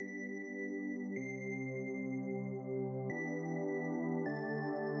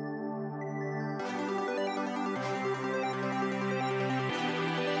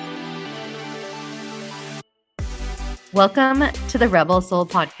Welcome to the Rebel Soul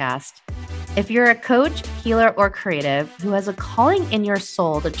Podcast. If you're a coach, healer, or creative who has a calling in your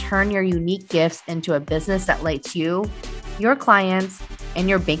soul to turn your unique gifts into a business that lights you, your clients, and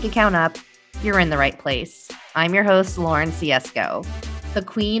your bank account up, you're in the right place. I'm your host, Lauren Ciesco, the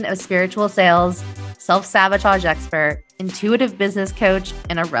queen of spiritual sales, self-sabotage expert, intuitive business coach,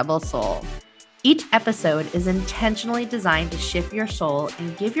 and a rebel soul. Each episode is intentionally designed to shift your soul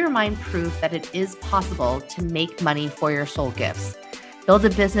and give your mind proof that it is possible to make money for your soul gifts, build a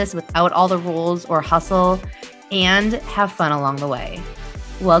business without all the rules or hustle, and have fun along the way.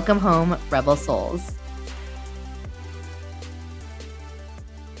 Welcome home, Rebel Souls.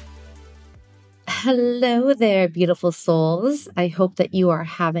 Hello there, beautiful souls. I hope that you are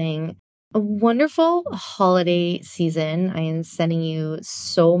having a wonderful holiday season. I am sending you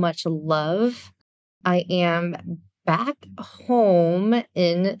so much love. I am back home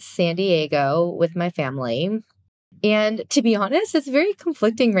in San Diego with my family. And to be honest, it's very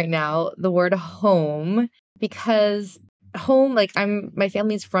conflicting right now, the word home, because home, my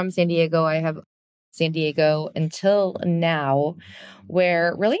family's from San Diego. I have San Diego until now,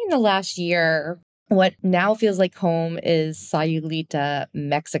 where really in the last year, what now feels like home is Sayulita,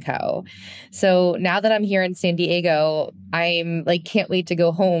 Mexico. So now that I'm here in San Diego, I'm can't wait to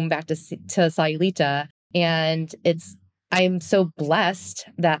go home back to Sayulita. And I'm so blessed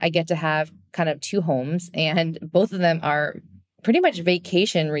that I get to have kind of two homes, and both of them are pretty much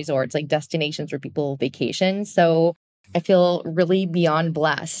vacation resorts, like destinations where people vacation. So I feel really beyond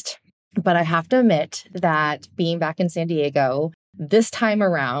blessed. But I have to admit that being back in San Diego this time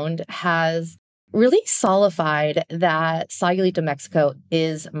around has really solidified that Sayulita, Mexico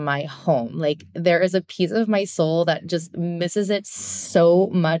is my home. There is a piece of my soul that just misses it so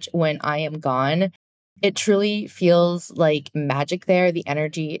much when I am gone. It truly feels like magic there. The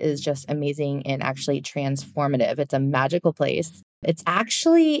energy is just amazing and actually transformative. It's a magical place. It's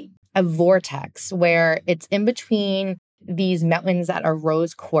actually a vortex where it's in between these mountains that are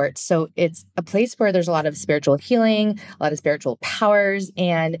rose quartz. So it's a place where there's a lot of spiritual healing, a lot of spiritual powers.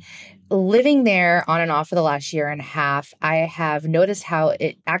 And living there on and off for the last year and a half, I have noticed how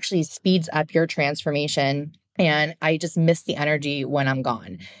it actually speeds up your transformation. And I just miss the energy when I'm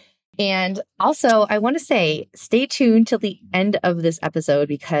gone. And also, I want to say, stay tuned till the end of this episode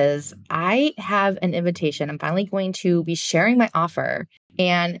because I have an invitation. I'm finally going to be sharing my offer.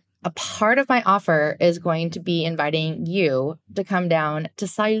 And a part of my offer is going to be inviting you to come down to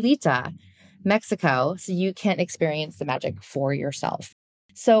Sayulita, Mexico, so you can experience the magic for yourself.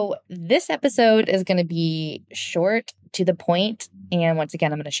 So this episode is going to be short, to the point, and once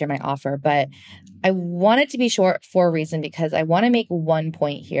again, I'm going to share my offer, but I want it to be short for a reason because I want to make one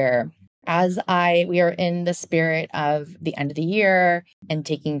point here. We are in the spirit of the end of the year and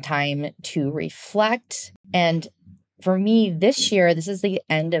taking time to reflect. And for me, this year, this is the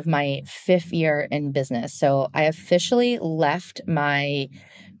end of my 5th year in business. So I officially left my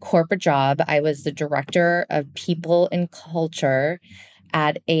corporate job. I was the director of people and culture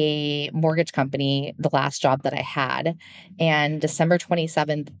at a mortgage company, the last job that I had. And December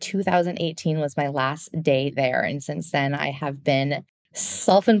 27th, 2018 was my last day there. And since then, I have been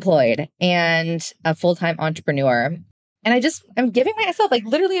self-employed and a full-time entrepreneur. And I'm giving myself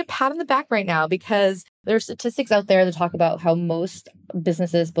literally a pat on the back right now because there's statistics out there that talk about how most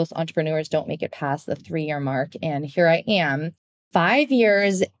businesses, most entrepreneurs don't make it past the 3-year mark. And here I am, 5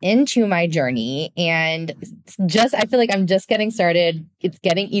 years into my journey, and I feel like I'm just getting started. It's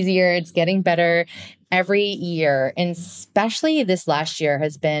getting easier. It's getting better every year. And especially this last year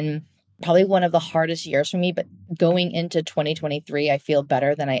has been probably one of the hardest years for me. But going into 2023, I feel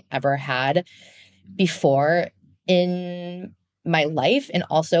better than I ever had before in my life, and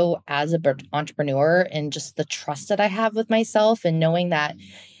also as an entrepreneur, and just the trust that I have with myself and knowing that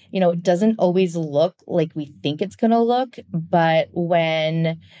it doesn't always look like we think it's going to look, but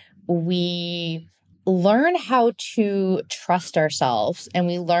when we learn how to trust ourselves and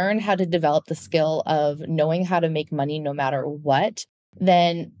we learn how to develop the skill of knowing how to make money no matter what,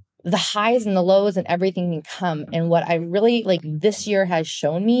 then the highs and the lows and everything can come. And what I really this year has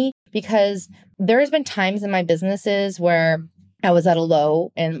shown me, because there has been times in my businesses where I was at a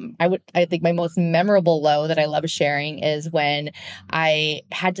low, and I think my most memorable low that I love sharing is when I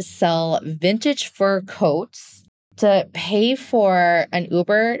had to sell vintage fur coats to pay for an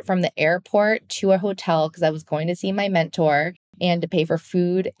Uber from the airport to a hotel because I was going to see my mentor, and to pay for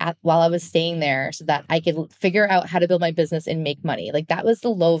food while I was staying there so that I could figure out how to build my business and make money. That was the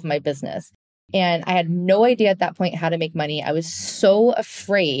low of my business. And I had no idea at that point how to make money. I was so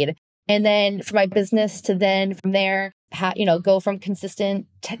afraid. And then for my business to then from there, go from consistent,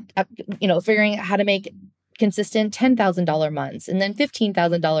 figuring out how to make consistent $10,000 months and then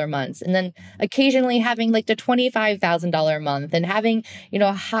 $15,000 months. And then occasionally having like the $25,000 month and having,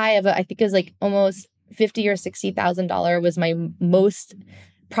 a high of, I think it was like almost $50,000 or $60,000 was my most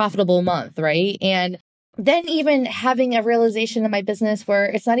profitable month, right? And then even having a realization in my business where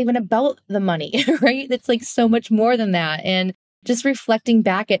it's not even about the money, right? It's like so much more than that. And just reflecting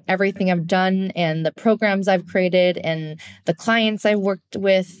back at everything I've done and the programs I've created and the clients I've worked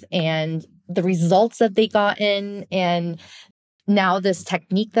with and the results that they got in, and now this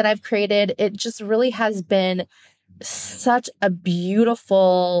technique that I've created, it just really has been such a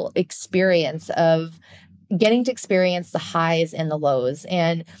beautiful experience of getting to experience the highs and the lows.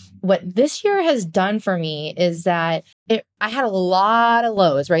 And what this year has done for me is that I had a lot of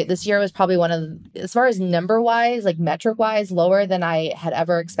lows, right? This year was probably one of, as far as number wise, like metric wise, lower than I had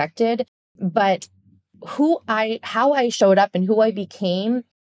ever expected. But how I showed up and who I became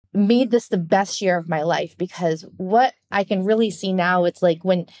made this the best year of my life, because what I can really see now, it's like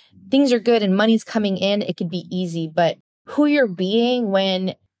when things are good and money's coming in, it could be easy, but who you're being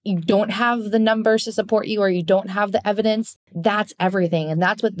when you don't have the numbers to support you or you don't have the evidence, that's everything. And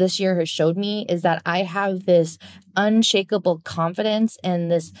that's what this year has showed me, is that I have this unshakable confidence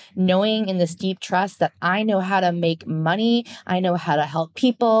and this knowing and this deep trust that I know how to make money. I know how to help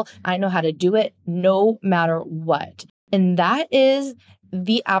people. I know how to do it no matter what. And that is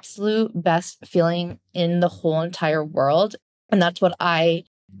the absolute best feeling in the whole entire world. And that's what I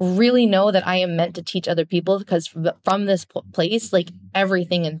really know that I am meant to teach other people, because from this place, like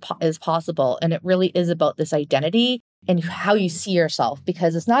everything is possible. And it really is about this identity and how you see yourself,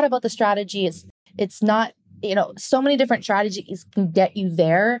 because it's not about the strategy. It's not, so many different strategies can get you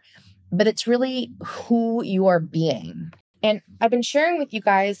there, but it's really who you are being. And I've been sharing with you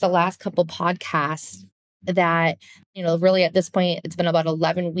guys the last couple podcasts that, really at this point, it's been about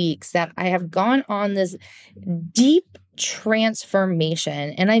 11 weeks that I have gone on this deep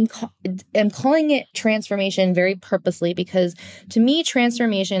transformation. And I'm calling it transformation very purposely, because to me,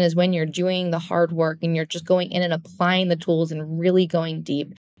 transformation is when you're doing the hard work and you're just going in and applying the tools and really going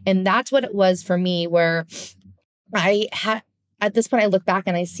deep. And that's what it was for me, where at this point, I look back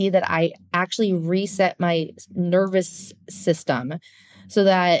and I see that I actually reset my nervous system so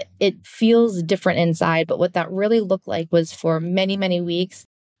that it feels different inside. But what that really looked like was, for many, many weeks,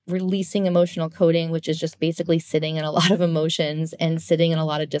 releasing emotional coding, which is just basically sitting in a lot of emotions and sitting in a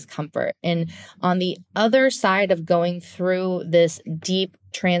lot of discomfort. And on the other side of going through this deep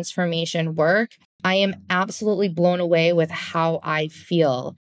transformation work, I am absolutely blown away with how I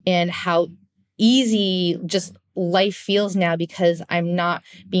feel and how easy just life feels now, because I'm not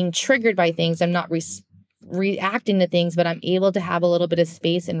being triggered by things. I'm not reacting to things, but I'm able to have a little bit of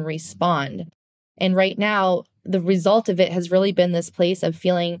space and respond. And right now, the result of it has really been this place of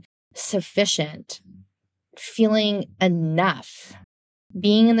feeling sufficient, feeling enough,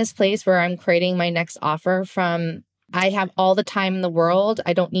 being in this place where I'm creating my next offer from, I have all the time in the world.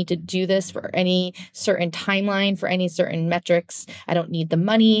 I don't need to do this for any certain timeline, for any certain metrics. I don't need the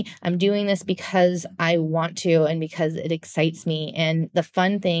money. I'm doing this because I want to and because it excites me. And the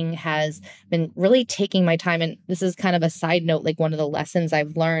fun thing has been really taking my time. And this is kind of a side note, like one of the lessons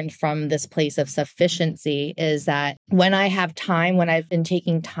I've learned from this place of sufficiency is that when I have time, when I've been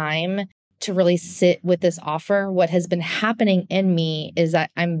taking time to really sit with this offer, what has been happening in me is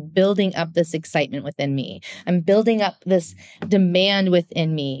that I'm building up this excitement within me. I'm building up this demand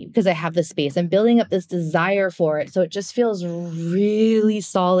within me because I have this space. I'm building up this desire for it. So it just feels really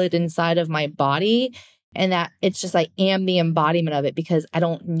solid inside of my body. And that it's just, I am the embodiment of it, because I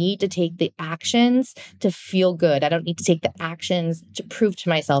don't need to take the actions to feel good. I don't need to take the actions to prove to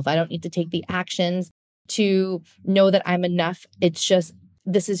myself. I don't need to take the actions to know that I'm enough. It's just,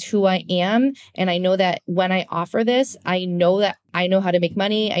 this is who I am. And I know that when I offer this, I know that I know how to make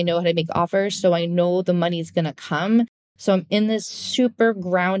money. I know how to make offers. So I know the money's going to come. So I'm in this super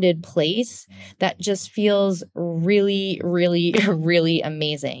grounded place that just feels really, really, really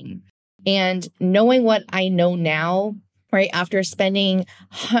amazing. And knowing what I know now, right, after spending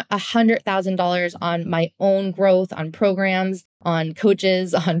 $100,000 on my own growth, on programs, on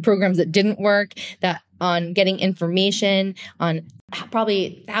coaches, on programs that didn't work, on getting information, on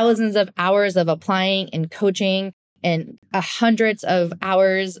probably thousands of hours of applying and coaching, and hundreds of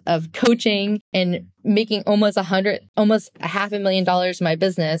hours of coaching, and making almost $500,000 in my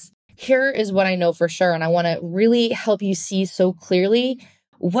business. Here is what I know for sure. And I want to really help you see so clearly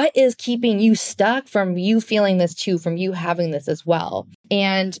what is keeping you stuck from you feeling this too, from you having this as well.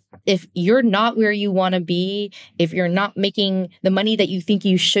 And if you're not where you want to be, if you're not making the money that you think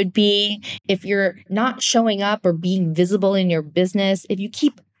you should be, if you're not showing up or being visible in your business, if you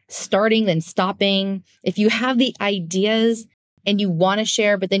keep starting then stopping. If you have the ideas and you want to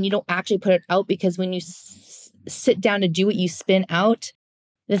share, but then you don't actually put it out because when you sit down to do it, you spin out.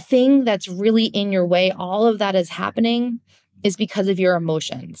 The thing that's really in your way, all of that is happening is because of your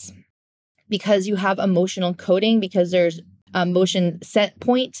emotions. Because you have emotional coding, because there's a motion set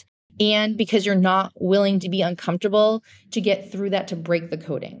point, and because you're not willing to be uncomfortable to get through that to break the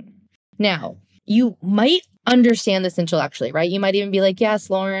coding. Now, you might understand this intellectually, right? You might even be like, yes,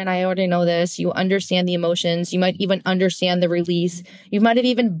 Lauren, I already know this. You understand the emotions. You might even understand the release. You might have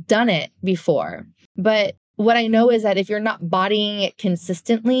even done it before. But what I know is that if you're not bodying it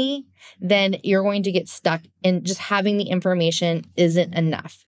consistently, then you're going to get stuck, and just having the information isn't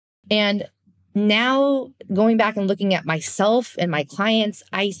enough. And now going back and looking at myself and my clients,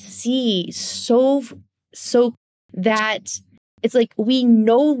 I see so that it's like, we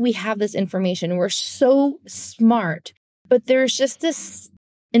know we have this information. We're so smart, but there's just this,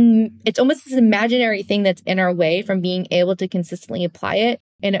 and it's almost this imaginary thing that's in our way from being able to consistently apply it.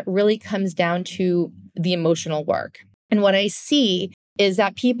 And it really comes down to the emotional work. And what I see is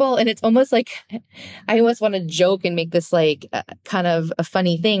that people, and it's almost like, I almost want to joke and make this like kind of a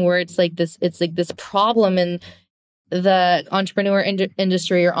funny thing where it's like this problem in the entrepreneur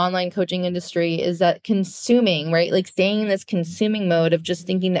industry or online coaching industry is that consuming, right? Like staying in this consuming mode of just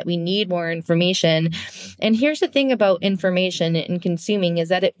thinking that we need more information. And here's the thing about information and consuming is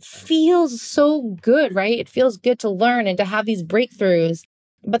that it feels so good, right? It feels good to learn and to have these breakthroughs.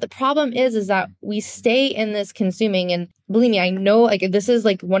 But the problem is that we stay in this consuming, and believe me, I know like this is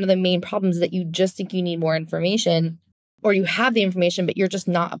like one of the main problems, that you just think you need more information, or you have the information, but you're just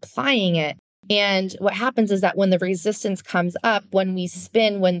not applying it. And what happens is that when the resistance comes up, when we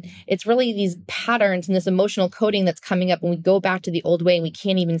spin, when it's really these patterns and this emotional coding that's coming up, and we go back to the old way and we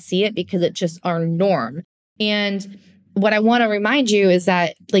can't even see it because it's just our norm. And what I want to remind you is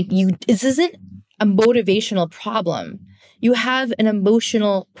that this isn't a motivational problem. You have an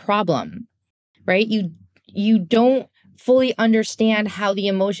emotional problem, right? You don't fully understand how the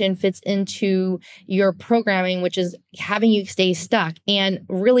emotion fits into your programming, which is having you stay stuck. And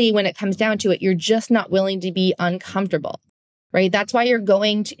really, when it comes down to it, you're just not willing to be uncomfortable, right? That's why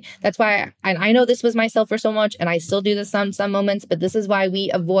I know this was myself for so much, and I still do this some moments, but this is why we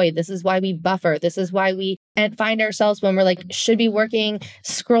avoid, this is why we buffer, this is why we find ourselves when we're like, should be working,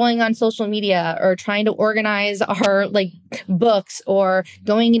 scrolling on social media, or trying to organize our like books, or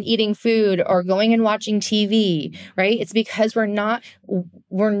going and eating food, or going and watching TV, right? It's because we're not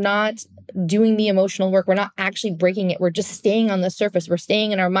doing the emotional work. We're not actually breaking it. We're just staying on the surface. We're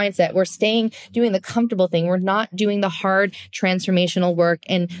staying in our mindset. We're doing the comfortable thing. We're not doing the hard transformational work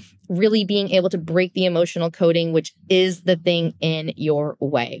and really being able to break the emotional coding, which is the thing in your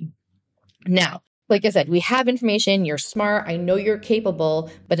way. Now, like I said, we have information. You're smart. I know you're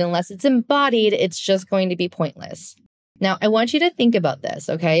capable, but unless it's embodied, it's just going to be pointless. Now, I want you to think about this,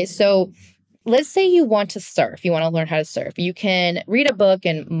 okay? So let's say you want to surf. You want to learn how to surf. You can read a book,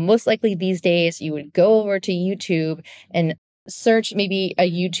 and most likely these days you would go over to YouTube and search maybe a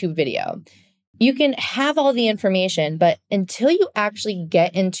YouTube video. You can have all the information, but until you actually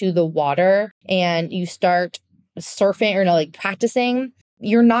get into the water and you start surfing or practicing,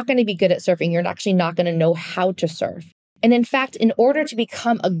 you're not going to be good at surfing. You're actually not going to know how to surf. And in fact, in order to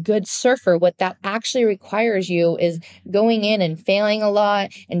become a good surfer, what that actually requires you is going in and failing a lot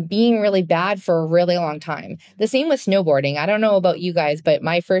and being really bad for a really long time. The same with snowboarding. I don't know about you guys, but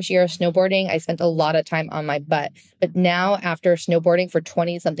my first year of snowboarding, I spent a lot of time on my butt. But now, after snowboarding for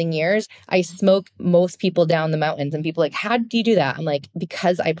 20 something years, I smoke most people down the mountains. And people are like, how do you do that? I'm like,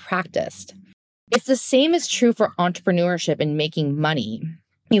 because I practiced. It's the same is true for entrepreneurship and making money.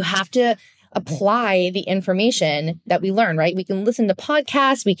 You have to apply the information that we learn, right? We can listen to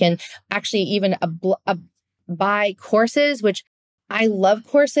podcasts. We can actually even buy courses, which I love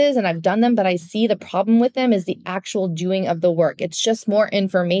courses and I've done them, but I see the problem with them is the actual doing of the work. It's just more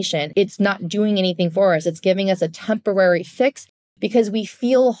information. It's not doing anything for us. It's giving us a temporary fix because we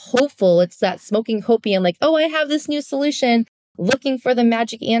feel hopeful. It's that smoking hopium, like, oh, I have this new solution, looking for the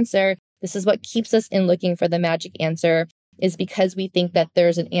magic answer. This is what keeps us in looking for the magic answer, is because we think that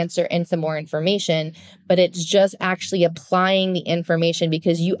there's an answer and some more information, but it's just actually applying the information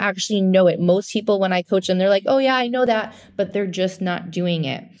because you actually know it. Most people, when I coach them, they're like, oh yeah, I know that, but they're just not doing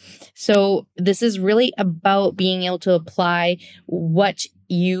it. So this is really about being able to apply what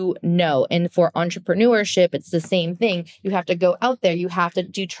you know. And for entrepreneurship, it's the same thing. You have to go out there. You have to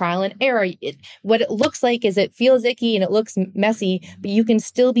do trial and error. What it looks like is it feels icky and it looks messy, but you can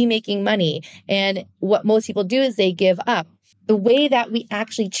still be making money. And what most people do is they give up. the way that we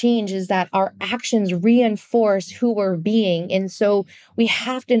actually change is that our actions reinforce who we're being. And so we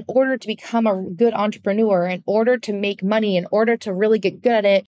have to, in order to become a good entrepreneur, in order to make money, in order to really get good at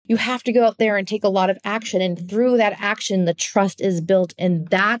it, you have to go out there and take a lot of action. And through that action, the trust is built. And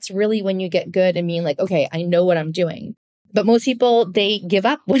that's really when you get good and being like, okay, I know what I'm doing. But most people, they give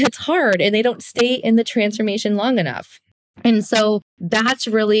up when it's hard and they don't stay in the transformation long enough. And so that's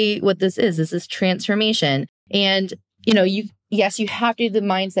really what this is. This is transformation. And, you have to do the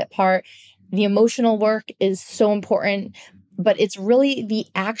mindset part. The emotional work is so important, but it's really the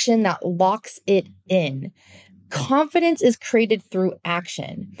action that locks it in. Confidence is created through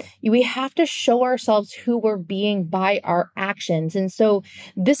action. We have to show ourselves who we're being by our actions. And so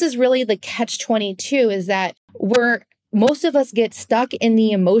this is really the catch-22 is that most of us get stuck in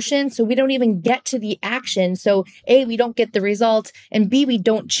the emotion, so we don't even get to the action. So A, we don't get the results, and B, we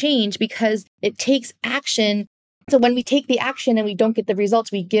don't change because it takes action. So when we take the action and we don't get the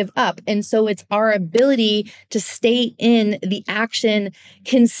results, we give up. And so it's our ability to stay in the action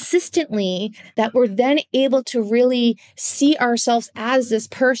consistently that we're then able to really see ourselves as this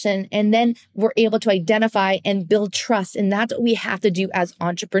person. And then we're able to identify and build trust. And that's what we have to do as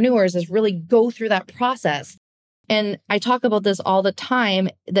entrepreneurs, is really go through that process. And I talk about this all the time,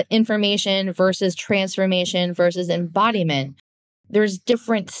 the information versus transformation versus embodiment. There's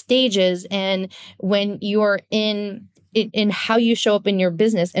different stages. And when you're in how you show up in your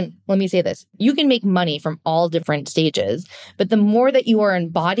business, and let me say this, you can make money from all different stages, but the more that you are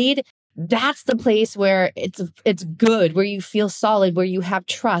embodied, that's the place where it's good, where you feel solid, where you have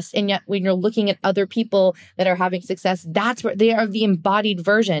trust. And yet when you're looking at other people that are having success, that's where they are the embodied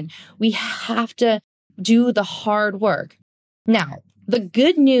version. We have to do the hard work. Now, the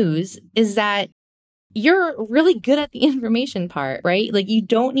good news is that you're really good at the information part, right? Like you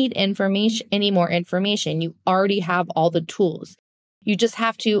don't need any more information. You already have all the tools. You just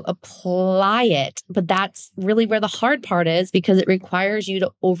have to apply it. But that's really where the hard part is, because it requires you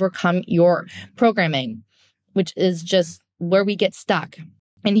to overcome your programming, which is just where we get stuck.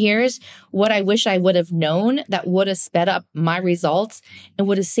 And here's what I wish I would have known that would have sped up my results and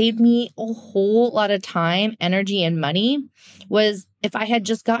would have saved me a whole lot of time, energy, and money, was if I had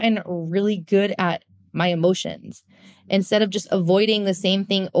just gotten really good at my emotions instead of just avoiding the same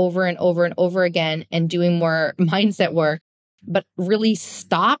thing over and over and over again and doing more mindset work, but really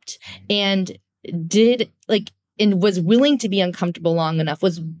stopped and was willing to be uncomfortable long enough,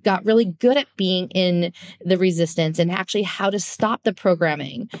 got really good at being in the resistance and actually how to stop the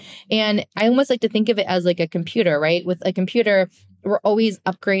programming. And I almost like to think of it as like a computer, right? With a computer, we're always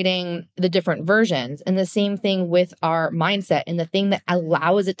upgrading the different versions. And the same thing with our mindset. And the thing that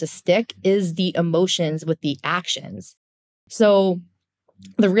allows it to stick is the emotions with the actions. So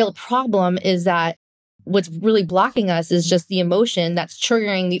the real problem is that what's really blocking us is just the emotion that's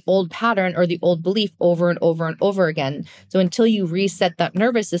triggering the old pattern or the old belief over and over and over again. So until you reset that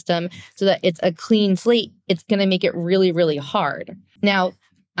nervous system so that it's a clean slate, it's going to make it really, really hard. Now,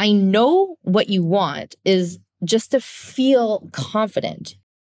 I know what you want is just to feel confident.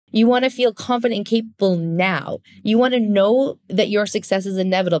 You want to feel confident and capable now. You want to know that your success is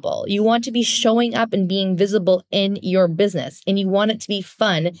inevitable. You want to be showing up and being visible in your business, and you want it to be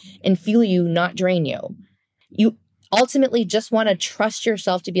fun and fuel you, not drain you. You ultimately just want to trust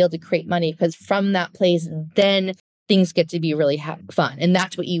yourself to be able to create money, because from that place, then things get to be really fun. And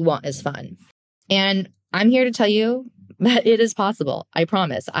that's what you want, is fun. And I'm here to tell you that it is possible. I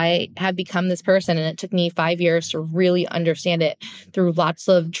promise. I have become this person, and it took me 5 years to really understand it through lots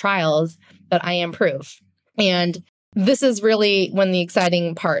of trials, but I am proof. And this is really when the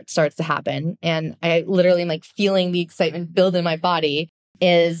exciting part starts to happen. And I literally am like feeling the excitement build in my body.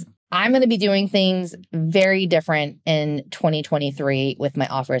 Is I'm going to be doing things very different in 2023 with my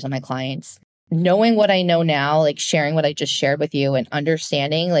offers and my clients. Knowing what I know now, like sharing what I just shared with you and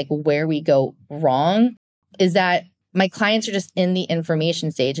understanding like where we go wrong, is that my clients are just in the information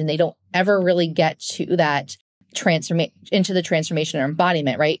stage and they don't ever really get to that into the transformation or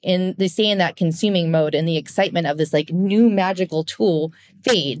embodiment, right? And they stay in that consuming mode, and the excitement of this like new magical tool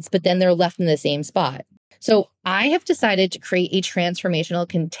fades, but then they're left in the same spot. So I have decided to create a transformational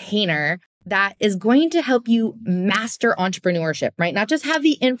container that is going to help you master entrepreneurship, right? Not just have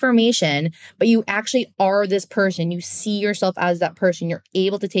the information, but you actually are this person. You see yourself as that person. You're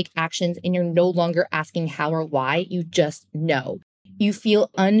able to take actions, and you're no longer asking how or why. You just know. You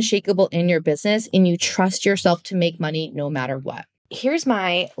feel unshakable in your business, and you trust yourself to make money no matter what. Here's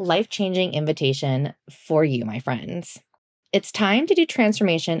my life-changing invitation for you, my friends. It's time to do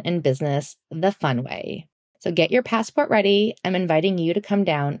transformation in business the fun way. So get your passport ready. I'm inviting you to come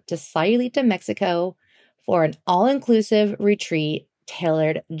down to Sayulita, Mexico for an all-inclusive retreat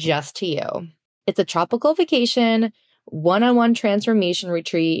tailored just to you. It's a tropical vacation, one-on-one transformation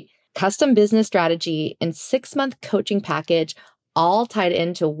retreat, custom business strategy, and 6-month coaching package, all tied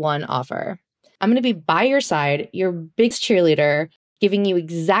into one offer. I'm going to be by your side, your biggest cheerleader, giving you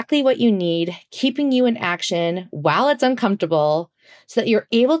exactly what you need, keeping you in action while it's uncomfortable, so that you're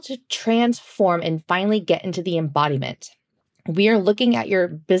able to transform and finally get into the embodiment. We are looking at your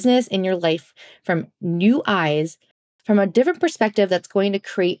business and your life from new eyes, from a different perspective that's going to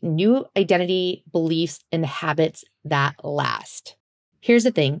create new identity, beliefs, and habits that last. Here's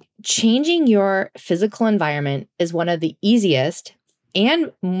the thing. Changing your physical environment is one of the easiest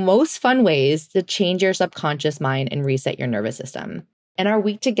and most fun ways to change your subconscious mind and reset your nervous system. In our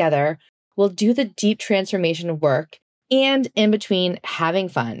week together, we'll do the deep transformation work and in between having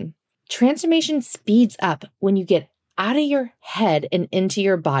fun. Transformation speeds up when you get out of your head and into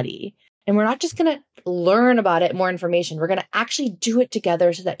your body. And we're not just going to learn about it, more information. We're going to actually do it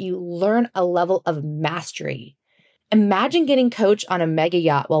together so that you learn a level of mastery. Imagine getting coached on a mega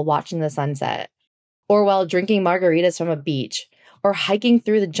yacht while watching the sunset, or while drinking margaritas from a beach, or hiking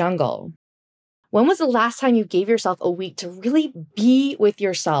through the jungle. When was the last time you gave yourself a week to really be with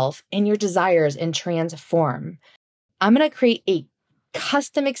yourself and your desires and transform? I'm going to create a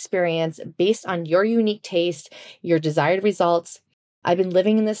custom experience based on your unique taste, your desired results. I've been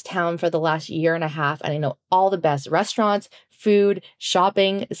living in this town for the last year and a half, and I know all the best restaurants, food,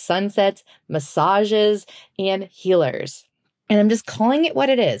 shopping, sunsets, massages, and healers. And I'm just calling it what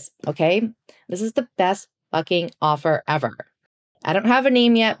it is, okay? This is the best fucking offer ever. I don't have a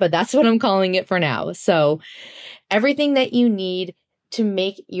name yet, but that's what I'm calling it for now. So everything that you need to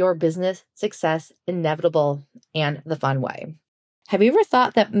make your business success inevitable and the fun way. Have you ever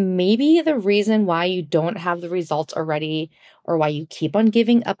thought that maybe the reason why you don't have the results already, or why you keep on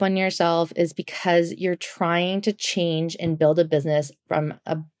giving up on yourself, is because you're trying to change and build a business from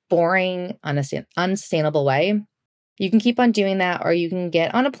a boring, unsustainable way? You can keep on doing that, or you can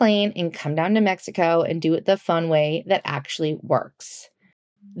get on a plane and come down to Mexico and do it the fun way that actually works.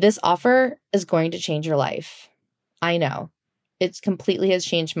 This offer is going to change your life. I know. It completely has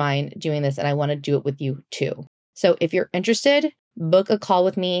changed mine doing this, and I want to do it with you too. So if you're interested, book a call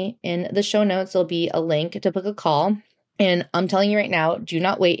with me. In the show notes, there'll be a link to book a call. And I'm telling you right now, do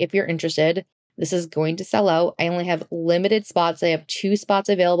not wait if you're interested. This is going to sell out. I only have limited spots. I have 2 spots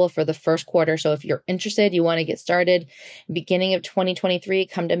available for the first quarter. So if you're interested, you want to get started, beginning of 2023,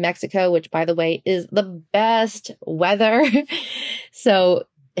 come to Mexico, which, by the way, is the best weather. So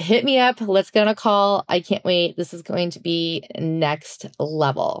hit me up. Let's get on a call. I can't wait. This is going to be next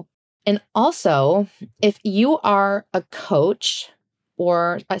level. And also, if you are a coach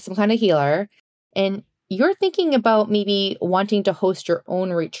or some kind of healer, and you're thinking about maybe wanting to host your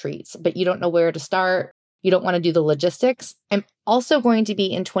own retreats, but you don't know where to start, you don't want to do the logistics, I'm also going to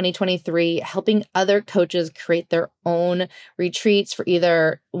be in 2023 helping other coaches create their own retreats for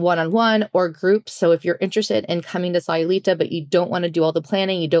either one-on-one or groups. So if you're interested in coming to Sayulita, but you don't want to do all the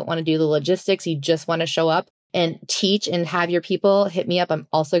planning, you don't want to do the logistics, you just want to show up and teach and have your people, hit me up. I'm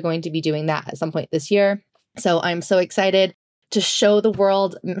also going to be doing that at some point this year. So I'm so excited to show the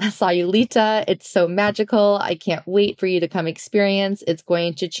world Sayulita. It's so magical. I can't wait for you to come experience. It's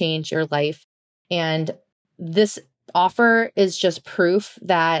going to change your life. And this offer is just proof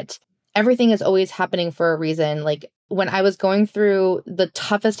that everything is always happening for a reason. Like when I was going through the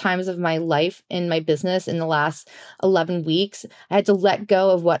toughest times of my life in my business in the last 11 weeks, I had to let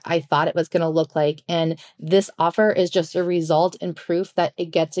go of what I thought it was going to look like. And this offer is just a result and proof that it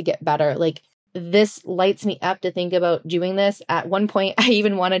gets to get better. Like, this lights me up to think about doing this. At one point, I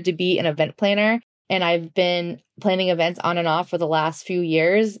even wanted to be an event planner, and I've been planning events on and off for the last few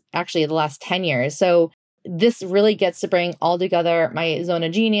years, actually the last 10 years. So this really gets to bring all together my zone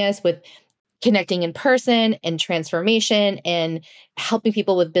of genius with connecting in person and transformation and helping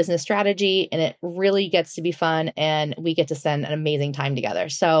people with business strategy. And it really gets to be fun, and we get to spend an amazing time together.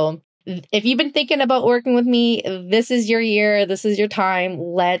 So if you've been thinking about working with me, this is your year. This is your time.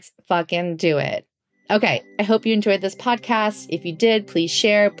 Let's fucking do it. Okay. I hope you enjoyed this podcast. If you did, please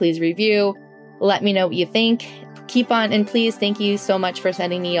share, please review. Let me know what you think. Keep on, and please, thank you so much for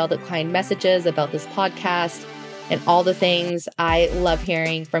sending me all the kind messages about this podcast and all the things. I love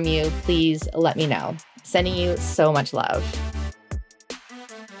hearing from you. Please let me know. Sending you so much love.